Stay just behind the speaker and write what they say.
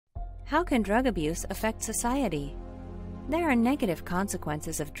How can drug abuse affect society? There are negative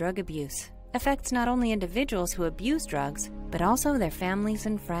consequences of drug abuse. Affects not only individuals who abuse drugs, but also their families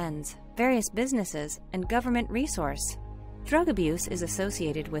and friends, various businesses, and government resource. Drug abuse is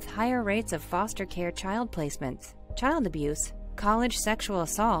associated with higher rates of foster care child placements, child abuse, college sexual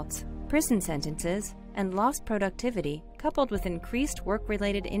assaults, prison sentences, and lost productivity coupled with increased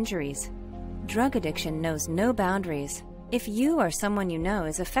work-related injuries. Drug addiction knows no boundaries. If you or someone you know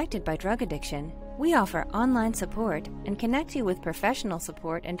is affected by drug addiction, we offer online support and connect you with professional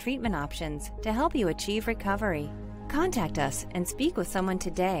support and treatment options to help you achieve recovery. Contact us and speak with someone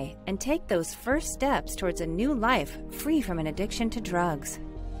today and take those first steps towards a new life free from an addiction to drugs.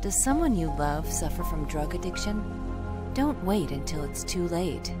 Does someone you love suffer from drug addiction? Don't wait until it's too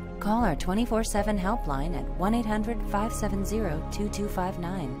late. Call our 24/7 helpline at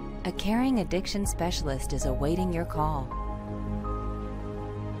 1-800-570-2259. A caring addiction specialist is awaiting your call.